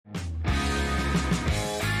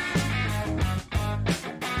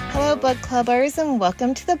Hello, book clubbers, and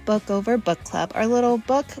welcome to the Book Over Book Club, our little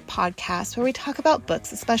book podcast where we talk about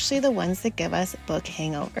books, especially the ones that give us book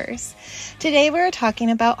hangovers. Today we're talking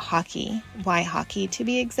about hockey. Why hockey, to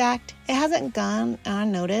be exact? It hasn't gone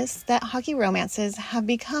unnoticed that hockey romances have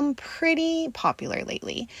become pretty popular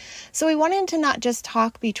lately. So we wanted to not just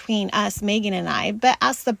talk between us, Megan and I, but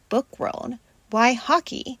ask the book world. Why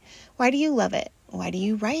hockey? Why do you love it? Why do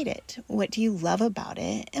you write it? What do you love about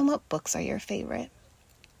it? And what books are your favorite?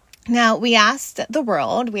 Now, we asked the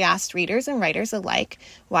world, we asked readers and writers alike,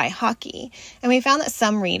 why hockey? And we found that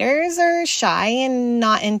some readers are shy and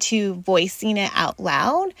not into voicing it out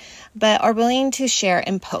loud, but are willing to share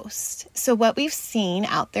in post. So what we've seen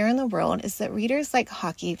out there in the world is that readers like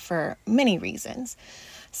hockey for many reasons.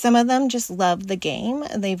 Some of them just love the game.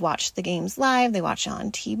 They've watched the games live. They watch it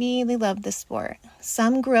on TV. They love the sport.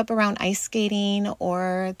 Some grew up around ice skating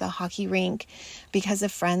or the hockey rink because of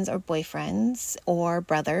friends or boyfriends or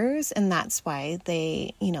brothers. And that's why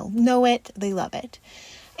they, know it. They love it.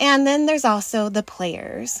 And then there's also the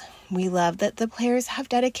players. We love that the players have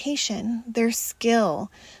dedication, their skill.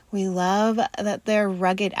 We love that they're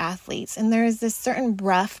rugged athletes. And there's this certain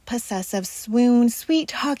rough, possessive, swoon,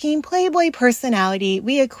 sweet-talking playboy personality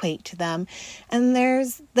we equate to them. And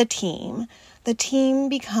there's the team. The team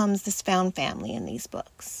becomes this found family in these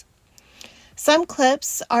books. Some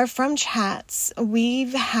clips are from chats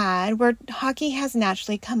we've had where hockey has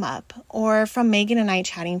naturally come up, or from Megan and I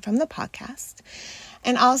chatting from the podcast.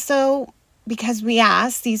 And also because we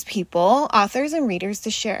asked these people, authors and readers, to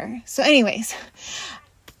share. So anyways,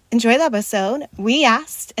 enjoy the episode. We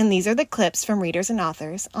asked, and these are the clips from readers and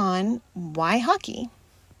authors on why hockey.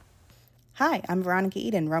 Hi, I'm Veronica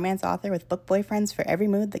Eden, romance author with book boyfriends for every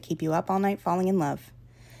mood that keep you up all night falling in love.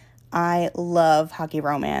 I love hockey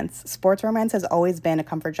romance. Sports romance has always been a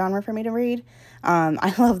comfort genre for me to read.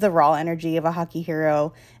 I love the raw energy of a hockey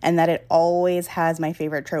hero and that it always has my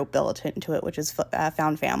favorite trope built into it, which is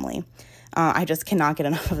found family. I just cannot get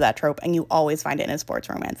enough of that trope, and you always find it in a sports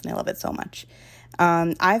romance, and I love it so much.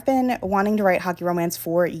 I've been wanting to write hockey romance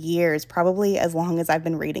for years, probably as long as I've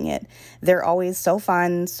been reading it. They're always so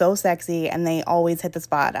fun, so sexy, and they always hit the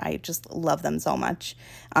spot. I just love them so much.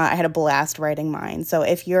 I had a blast writing mine. So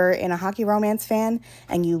if you're in a hockey romance fan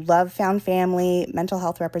and you love found family, mental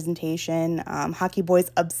health representation, hockey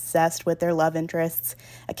boys obsessed with their love interests,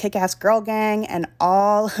 a kick-ass girl gang, and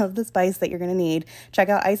all of the spice that you're going to need, check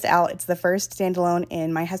out Iced Out. It's the first standalone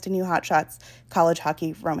in my Heston U Hot Shots college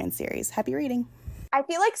hockey romance series. Happy reading. I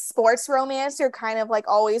feel like sports romance are kind of like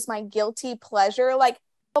always my guilty pleasure,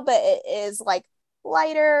 but it is like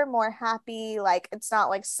lighter, more happy, like it's not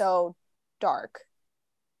like so dark.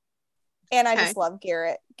 And I just love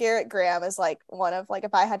Garrett. Garrett Graham is like one of, like,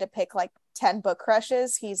 if I had to pick like 10 book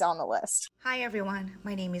crushes, he's on the list. Hi everyone,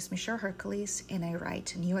 my name is Michelle Hercules and I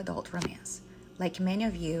write new adult romance. Like many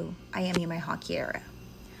of you, I am in my hockey era.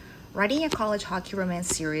 Writing a college hockey romance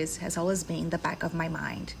series has always been in the back of my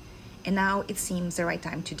mind, and now it seems the right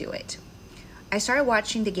time to do it. I started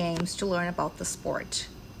watching the games to learn about the sport,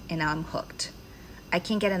 and now I'm hooked. I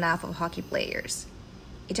can't get enough of hockey players.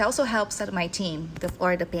 It also helps that my team, the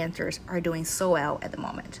Florida Panthers, are doing so well at the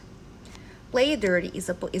moment. Play It Dirty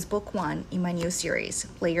is book one in my new series,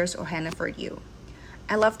 Players or Hannaford U.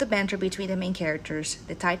 I love the banter between the main characters,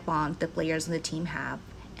 the tight bond the players on the team have,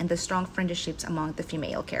 and the strong friendships among the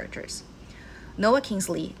female characters. Noah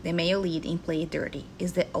Kingsley, the male lead in Play It Dirty,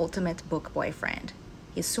 is the ultimate book boyfriend.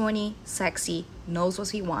 He's swoony, sexy, knows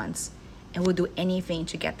what he wants, and would do anything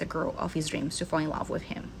to get the girl of his dreams to fall in love with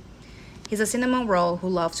him. He's a cinnamon roll who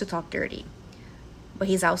loves to talk dirty, but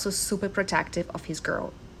he's also super protective of his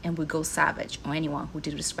girl and would go savage on anyone who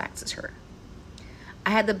disrespects her.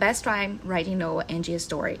 I had the best time writing Noah and Gia's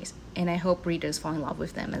stories, and I hope readers fall in love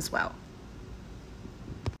with them as well.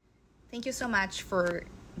 Thank you so much for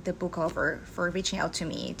the book over, for reaching out to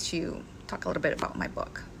me to talk a little bit about my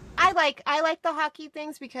book. I like the hockey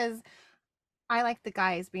things because I like the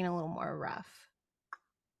guys being a little more rough.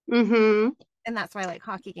 Mm-hmm. And that's why I like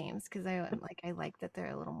hockey games, because I like that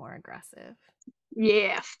they're a little more aggressive.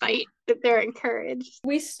 Yeah, fight, that they're encouraged.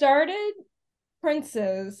 We started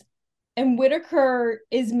Princes, and Whitaker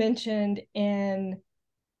is mentioned in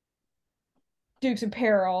Dukes of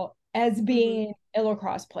Peril as being a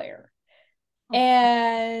lacrosse player.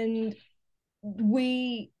 And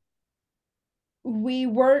we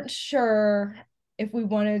weren't sure if we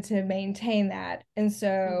wanted to maintain that. And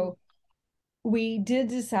so we did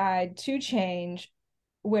decide to change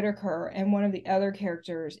Whitaker and one of the other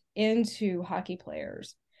characters into hockey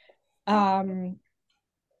players,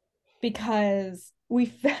 because we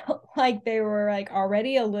felt like they were like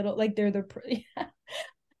already a little like they're the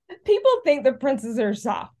people think the princes are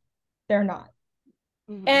soft, they're not.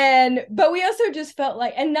 Mhm. But we also just felt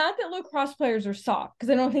like, and not that lacrosse players are soft, because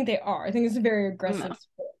I don't think they are. I think it's a very aggressive No.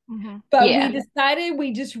 sport. Mm-hmm. But Yeah. we decided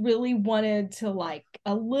we just really wanted to like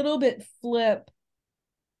a little bit flip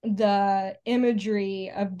the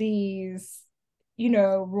imagery of these,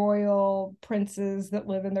 royal princes that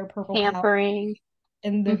live in their purple palace Pampering.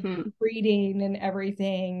 and the Mm-hmm. breeding and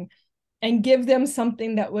everything, and give them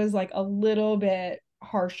something that was like a little bit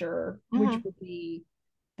harsher, which would be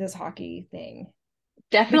this hockey thing.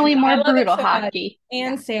 Because Definitely I more love it brutal so much, hockey.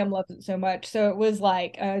 and Sam loves it so much, so it was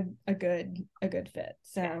like a good fit.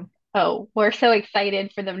 So Oh, we're so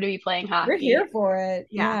excited for them to be playing we're here hockey. for it.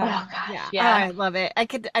 Yeah. Oh Yeah. gosh, Oh, yeah. I love it.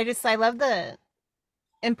 I love the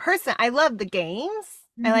in person. I love the games.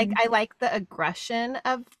 Mhm. I like the aggression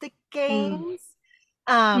of the Mm. games.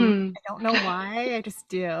 Mm. I don't know why, I just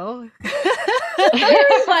do.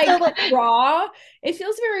 Very So like like raw. It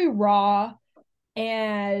feels very raw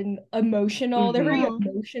and emotional. They're very Mm-hmm.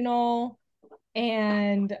 mhm. emotional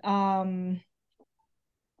and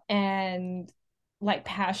like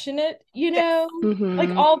passionate, Yes. like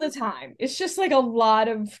Mm-hmm. all the time. It's just like a lot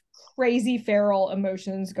of crazy feral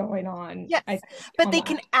emotions going on, Yes. I think, But on they that.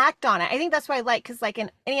 can act on it. I think that's what I like, because like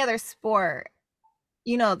in any other sport,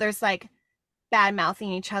 there's like bad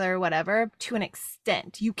mouthing each other or whatever to an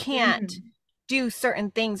extent. You can't Mhm. do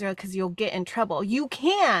certain things or because you'll get in trouble. You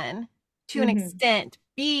can, to an Mhm. extent,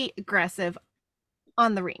 be aggressive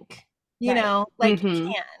on the rink. Right. Like you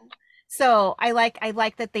Mm-hmm. can. So I like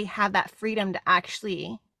that they have that freedom to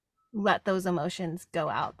actually let those emotions go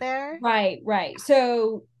out there. Right.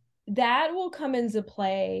 So that will come into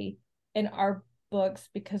play in our books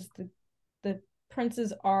because the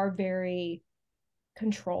princes are very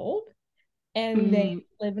controlled and they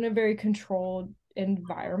Mm-hmm. live in a very controlled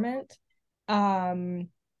environment. Um,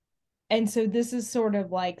 and so this is sort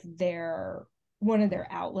of like their one of their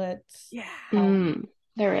outlets. Yeah. Mm.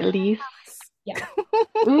 The Yeah. release. Yeah.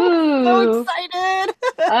 So Ooh. excited.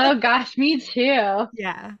 Oh gosh, me too.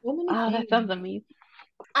 Yeah. So many Oh, that sounds things. amazing.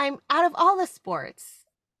 I'm out of all the sports,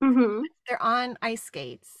 Mm-hmm. they're on ice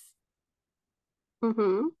skates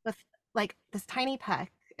Mm-hmm. with like this tiny puck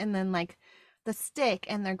and then like the stick,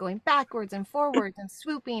 and they're going backwards and forwards and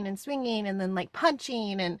swooping and swinging and then like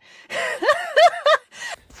punching and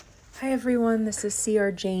Hi everyone, this is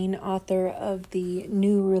C.R. Jane, author of the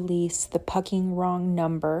new release, The Pucking Wrong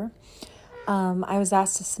Number. I was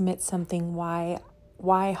asked to submit something,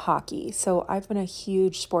 why hockey? So I've been a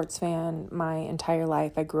huge sports fan my entire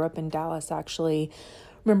life. I grew up in Dallas, actually.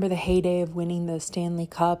 Remember the heyday of winning the Stanley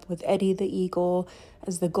Cup with Eddie the Eagle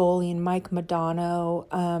as the goalie and Mike Modano.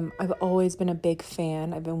 I've always been a big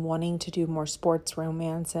fan. I've been wanting to do more sports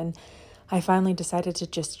romance, and I finally decided to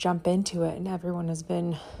just jump into it, and everyone has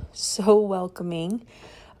been so welcoming,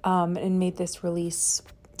 and made this release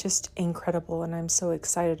just incredible, and I'm so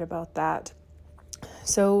excited about that.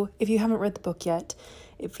 So, if you haven't read the book yet,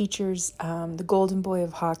 it features the golden boy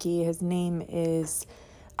of hockey. His name is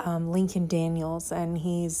Lincoln Daniels, and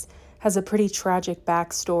he's has a pretty tragic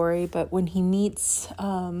backstory. But when he meets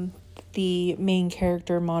the main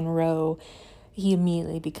character Monroe, he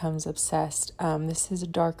immediately becomes obsessed. This is a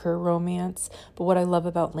darker romance, but what I love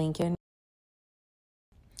about Lincoln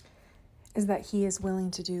is that he is willing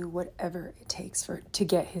to do whatever it takes to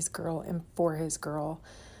get his girl and for his girl.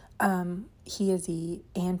 He is the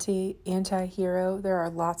anti-hero. There are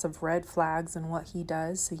lots of red flags in what he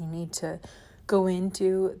does, so you need to go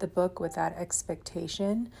into the book with that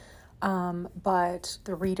expectation. But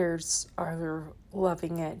the readers are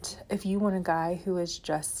loving it. If you want a guy who is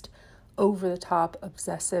just over the top,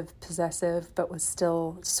 obsessive, possessive, but was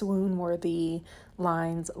still swoon worthy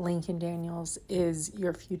lines, Lincoln Daniels is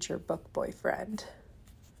your future book boyfriend.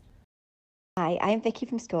 Hi, I'm Vicky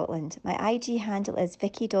from Scotland. My IG handle is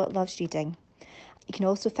vicky.lovesreading. You can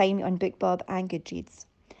also find me on BookBob and Goodreads.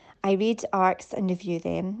 I read arcs and review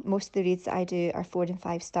them. Most of the reads that I do are 4 and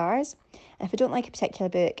 5 stars. And if I don't like a particular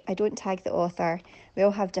book, I don't tag the author. We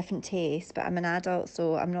all have different tastes, but I'm an adult,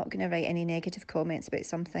 so I'm not going to write any negative comments about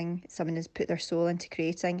something someone has put their soul into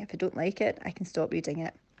creating. If I don't like it, I can stop reading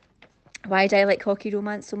it. Why do I like hockey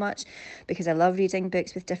romance so much? Because I love reading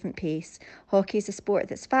books with different pace. Hockey is a sport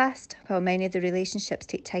that's fast, while many of the relationships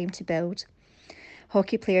take time to build.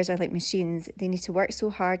 Hockey players are like machines. They need to work so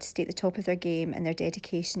hard to stay at the top of their game, and their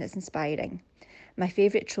dedication is inspiring. My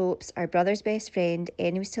favourite tropes are brother's best friend,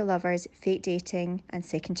 enemies to lovers, fake dating, and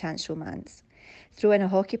second chance romance. Throw in a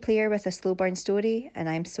hockey player with a slow burn story, and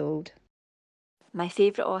I'm sold. My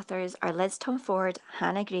favourite authors are Liz Tomford,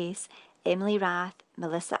 Hannah Grace, Emily Rath,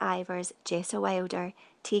 Melissa Ivers, Jessa Wilder,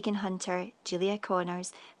 Tegan Hunter, Julia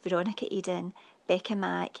Connors, Veronica Eden, Becca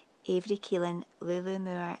Mack, Avery Keelan, Lulu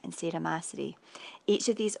Moore, and Sarah Massery. Each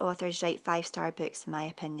of these authors write 5-star books, in my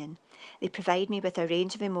opinion. They provide me with a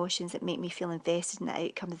range of emotions that make me feel invested in the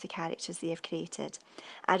outcome of the characters they have created.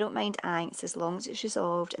 I don't mind angst as long as it's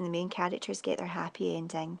resolved and the main characters get their happy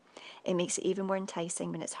ending. It makes it even more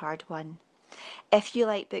enticing when it's hard won. If you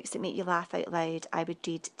like books that make you laugh out loud, I would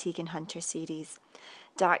read Tijan Hunter's series.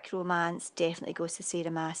 Dark romance definitely goes to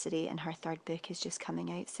Sarah Massery, and her third book is just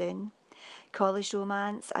coming out soon. College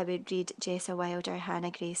romance, I would read Jessa Wilder,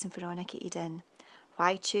 Hannah Grace, and Veronica Eden.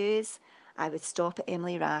 Why choose? I would stop at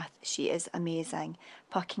Emily Rath. She is amazing.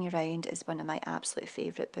 Pucking Around is one of my absolute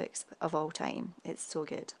favourite books of all time. It's so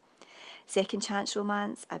good. Second chance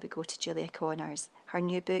romance, I would go to Julia Connors. Her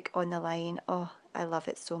new book, On the Line, oh, I love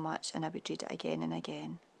it so much, and I would read it again and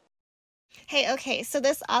again. Hey, okay, so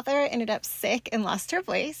this author ended up sick and lost her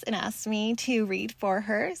voice and asked me to read for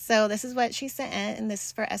her. So this is what she sent in, and this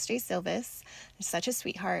is for SJ Sylvis. You're such a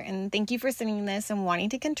sweetheart, and thank you for sending this and wanting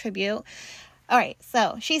to contribute. All right,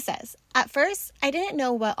 so she says, at first, I didn't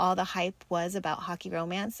know what all the hype was about hockey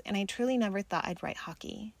romance, and I truly never thought I'd write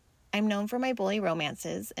hockey. I'm known for my bully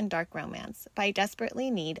romances and dark romance, but I desperately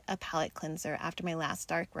need a palate cleanser after my last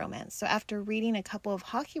dark romance. So after reading a couple of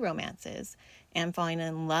hockey romances and falling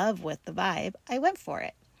in love with the vibe, I went for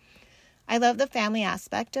it. I love the family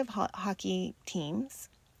aspect of hockey teams,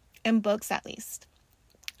 in books at least.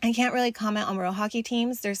 I can't really comment on real hockey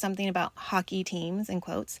teams. There's something about hockey teams, in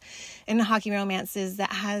quotes, in hockey romances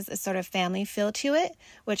that has a sort of family feel to it,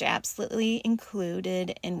 which I absolutely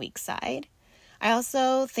included in Weekside. I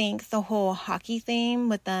also think the whole hockey theme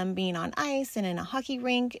with them being on ice and in a hockey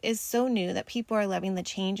rink is so new that people are loving the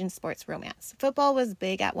change in sports romance. Football was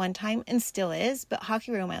big at one time and still is, but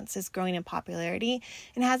hockey romance is growing in popularity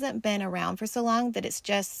and hasn't been around for so long that it's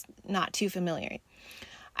just not too familiar.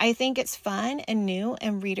 I think it's fun and new,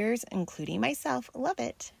 and readers, including myself, love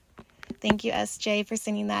it. Thank you, SJ, for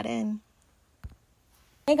sending that in.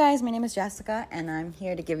 Hey guys, my name is Jessica, and I'm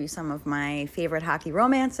here to give you some of my favorite hockey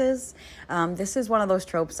romances. This is one of those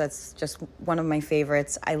tropes that's just one of my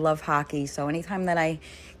favorites. I love hockey, so anytime that I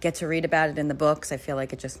get to read about it in the books, I feel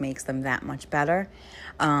like it just makes them that much better.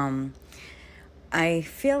 I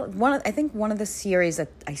think one of the series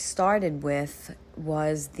that I started with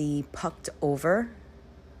was the Pucked Over,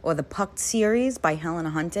 or the Pucked series by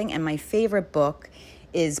Helena Hunting, and my favorite book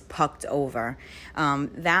is Pucked Over.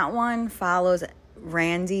 That one follows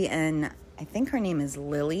Randy, and I think her name is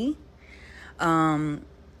Lily. And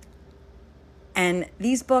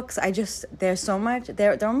these books, there's so much,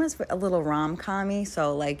 they're almost a little rom-com-y,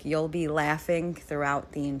 so like you'll be laughing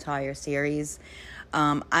throughout the entire series.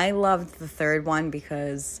 I loved the third one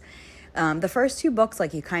because the first two books,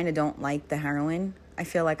 like, you kind of don't like the heroine. I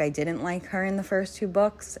feel like I didn't like her in the first two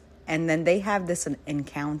books, and then they have this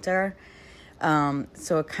encounter,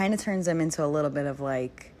 so it kind of turns them into a little bit of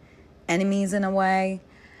like enemies in a way,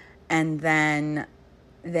 and then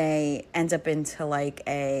they end up into like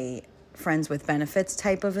a friends with benefits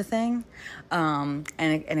type of a thing, and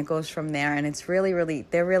it goes from there, and it's really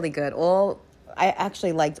they're really good. I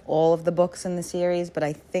actually liked all of the books in the series, but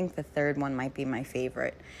I think the third one might be my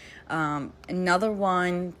favorite. Another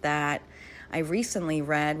one that I recently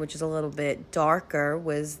read, which is a little bit darker,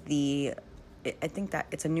 was I think that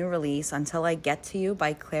it's a new release, Until I Get to You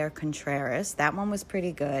by Claire Contreras. That one was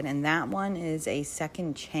pretty good, and that one is a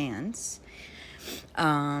second chance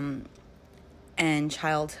and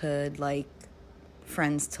childhood, like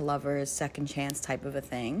friends to lovers, second chance type of a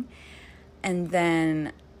thing. And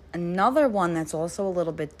then another one that's also a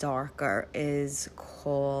little bit darker is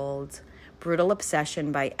called Brutal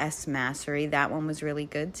Obsession by S. Massery. That one was really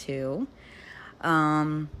good too.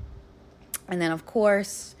 And then, of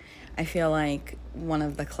course, I feel like one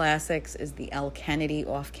of the classics is the L. Kennedy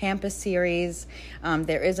Off-Campus series.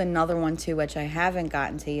 There is another one, too, which I haven't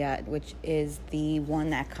gotten to yet, which is the one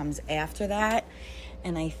that comes after that.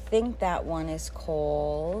 And I think that one is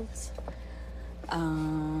called,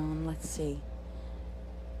 let's see.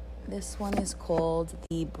 This one is called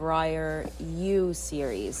the Briar U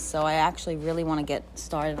series. So I actually really want to get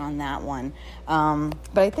started on that one.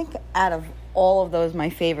 But I think out of all of those, my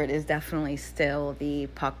favorite is definitely still the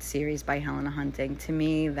Pucked series by Helena Hunting. To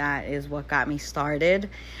me, that is what got me started.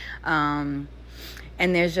 And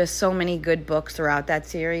there's just so many good books throughout that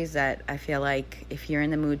series that I feel like if you're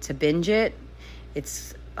in the mood to binge it,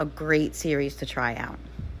 it's a great series to try out.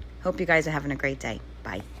 Hope you guys are having a great day.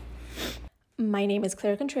 Bye. My name is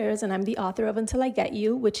Claire Contreras, and I'm the author of Until I Get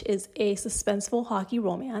You, which is a suspenseful hockey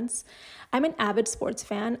romance. I'm an avid sports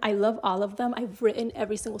fan. I love all of them. I've written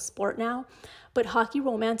every single sport now, but hockey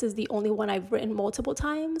romance is the only one I've written multiple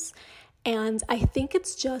times. And I think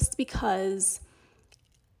it's just because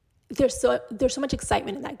there's so much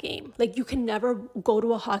excitement in that game. Like, you can never go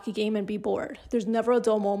to a hockey game and be bored. There's never a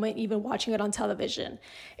dull moment, even watching it on television.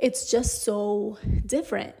 It's just so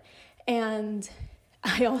different. And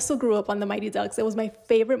I also grew up on the Mighty Ducks. It was my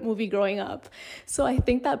favorite movie growing up. So I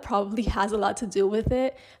think that probably has a lot to do with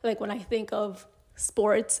it. Like, when I think of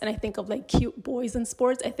sports and I think of like cute boys in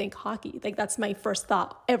sports, I think hockey. Like, that's my first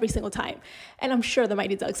thought every single time. And I'm sure the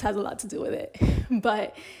Mighty Ducks has a lot to do with it.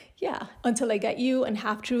 But yeah, Until I Get You and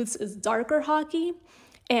Half Truths is darker hockey.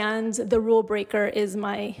 And The Rule Breaker is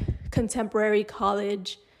my contemporary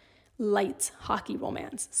college light hockey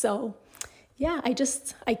romance. So yeah,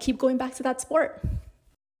 I keep going back to that sport.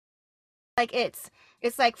 Like, it's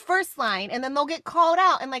like first line, and then they'll get called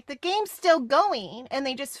out, and like the game's still going, and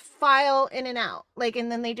they just file in and out, like,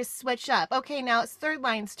 and then they just switch up. Okay, now it's third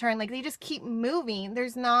line's turn. Like, they just keep moving.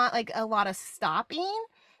 There's not like a lot of stopping.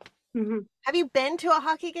 Mm-hmm. Have you been to a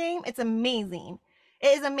hockey game? It's amazing.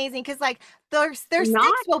 It is amazing because like their Not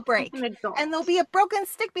sticks will break, an adult. and there'll be a broken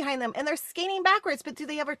stick behind them, and they're skating backwards. But do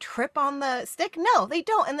they ever trip on the stick? No, they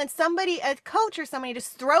don't. And then a coach or somebody,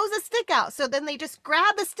 just throws a stick out. So then they just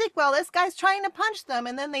grab the stick while this guy's trying to punch them,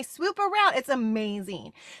 and then they swoop around. It's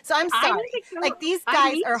amazing. So I'm sorry, like, these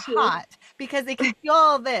guys are hot because they can do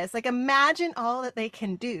all this. Like, imagine all that they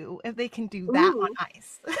can do if they can do that on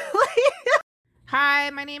ice. Hi,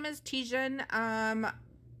 my name is Tijan.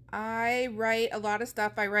 I write a lot of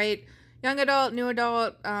stuff. I write young adult, new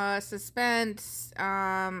adult, suspense.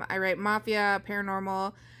 I write mafia,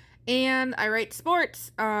 paranormal, and I write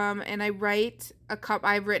sports. And I've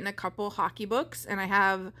written a couple hockey books, and I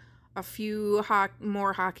have a few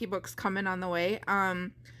more hockey books coming on the way.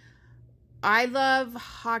 I love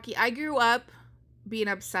hockey. I grew up being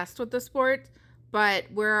obsessed with the sport,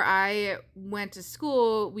 but where I went to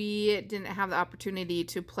school, we didn't have the opportunity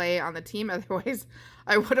to play on the team. Otherwise,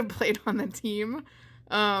 I would have played on the team.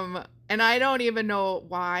 And I don't even know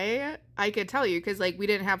why. I could tell you, because like we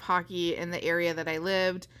didn't have hockey in the area that I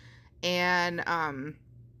lived. And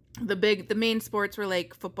the main sports were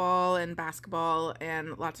like football and basketball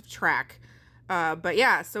and lots of track. But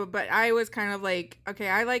I was kind of like, okay,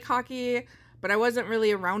 I like hockey, but I wasn't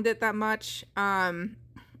really around it that much.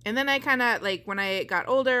 And then I kind of, like, when I got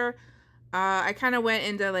older, I kind of went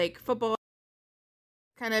into, like, football,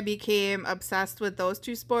 kind of became obsessed with those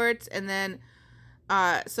two sports. And then,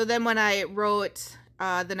 so then when I wrote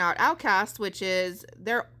The Not Outcast, which is,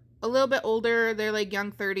 they're a little bit older, they're, like,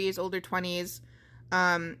 young 30s, older 20s,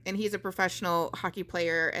 and he's a professional hockey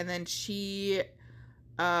player. And then she's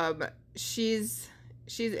an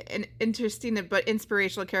interesting but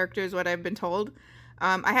inspirational character is what I've been told.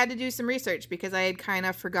 I had to do some research because I had kind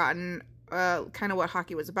of forgotten kind of what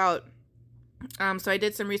hockey was about. So I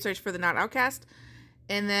did some research for The Not Outcast,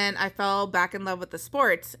 and then I fell back in love with the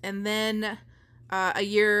sport. And then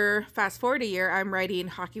fast forward a year, I'm writing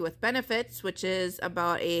Hockey with Benefits, which is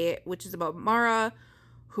about Mara,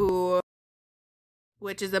 who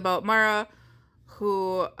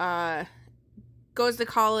goes to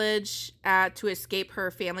college to escape her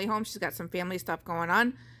family home. She's got some family stuff going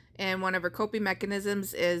on. And one of her coping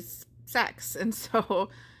mechanisms is sex. And so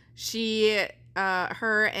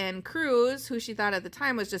her and Cruz, who she thought at the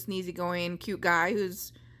time was just an easygoing, cute guy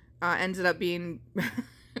who's ended up being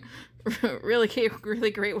really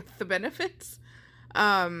great with the benefits.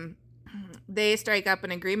 They strike up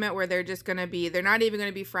an agreement where they're not even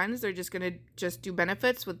going to be friends. They're just going to do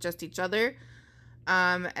benefits with just each other.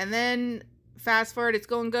 And then fast forward, it's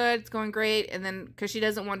going good, it's going great, and then because she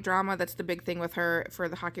doesn't want drama, that's the big thing with her for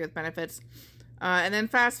the Hockey with Benefits. And then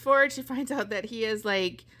fast forward, she finds out that he is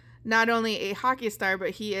like not only a hockey star,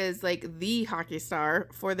 but he is like the hockey star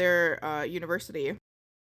for their university.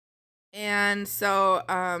 And so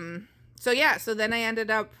then I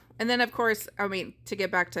ended up, and then of course, I mean, to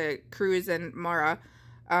get back to Cruz and Mara,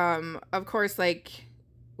 of course, like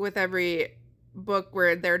with every book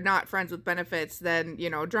where they're not friends with benefits, then, you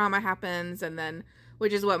know, drama happens, and then,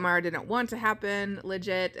 which is what Mara didn't want to happen,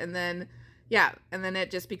 legit, and then, yeah, and then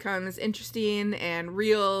it just becomes interesting and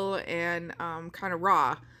real and kind of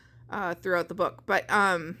raw throughout the book. But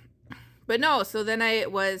no, so then I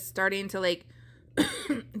was starting to like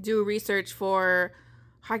do research for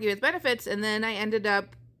Hockey with Benefits, and then I ended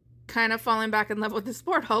up kind of falling back in love with the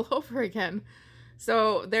sport all over again.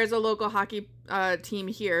 So there's a local hockey team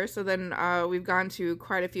here. So then we've gone to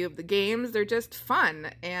quite a few of the games. They're just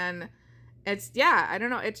fun. And I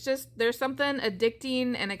don't know. It's just, there's something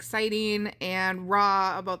addicting and exciting and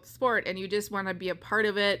raw about the sport. And you just want to be a part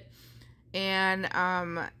of it. And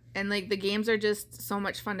like the games are just so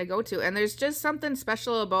much fun to go to. And there's just something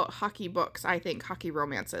special about hockey books, I think, hockey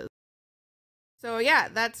romances. So yeah,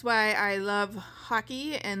 that's why I love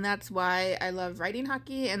hockey, and that's why I love writing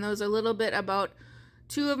hockey. And those are a little bit about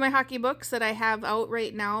 2 of my hockey books that I have out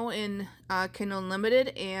right now in Kindle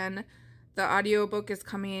Unlimited, and the audiobook is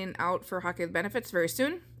coming out for Hockey with Benefits very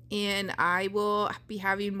soon, and I will be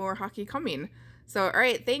having more hockey coming. So, all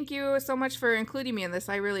right, thank you so much for including me in this.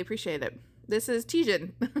 I really appreciate it. This is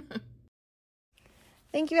Tijan.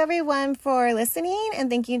 Thank you, everyone, for listening, and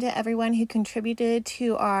thank you to everyone who contributed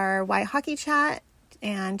to our Why Hockey chat,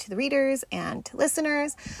 and to the readers and to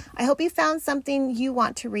listeners. I hope you found something you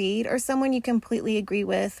want to read or someone you completely agree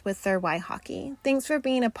with their Why Hockey. Thanks for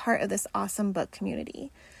being a part of this awesome book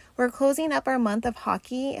community. We're closing up our month of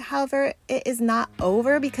hockey. However, it is not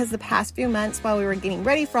over because the past few months while we were getting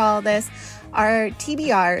ready for all of this, our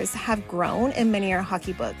TBRs have grown in many of our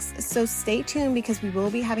hockey books. So stay tuned because we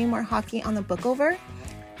will be having more hockey on the book over.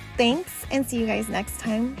 Thanks, and see you guys next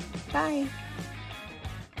time. Bye.